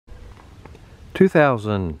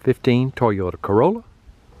2015 Toyota Corolla.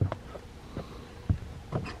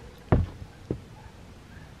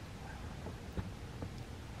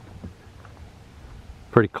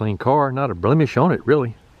 Pretty clean car, not a blemish on it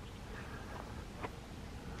really.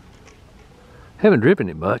 Haven't driven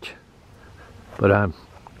it much, but I'm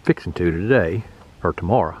fixing to today or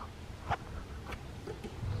tomorrow.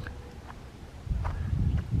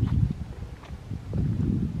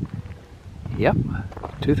 Yep,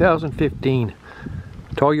 2015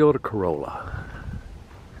 Toyota Corolla.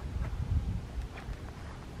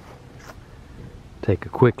 Take a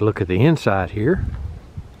quick look at the inside here.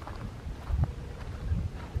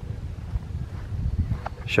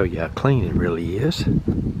 Show you how clean it really is.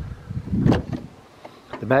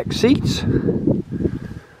 The back seats.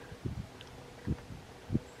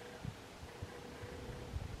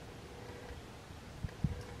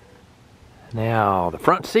 Now the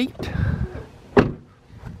front seat.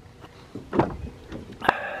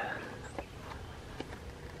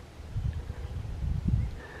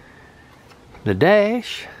 The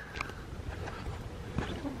dash.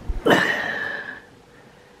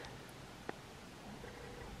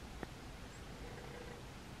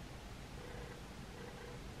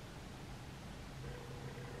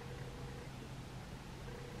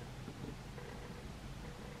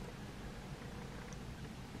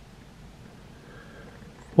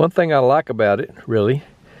 One thing I like about it, really,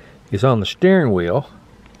 is on the steering wheel,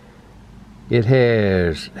 it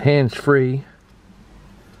has hands-free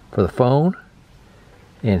for the phone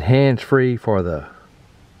and hands-free for the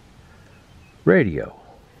radio.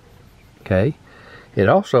 Okay, it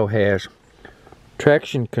also has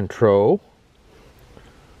traction control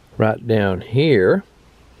right down here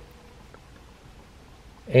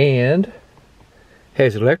and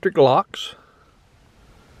has electric locks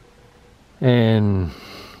and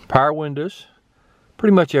power windows,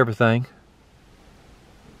 pretty much everything.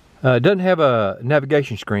 It doesn't have a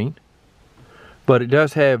navigation screen, but it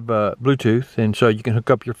does have Bluetooth, and so you can hook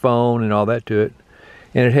up your phone and all that to it.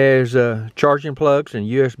 And it has charging plugs and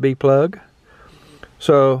USB plug,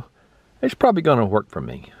 so it's probably going to work for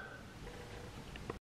me.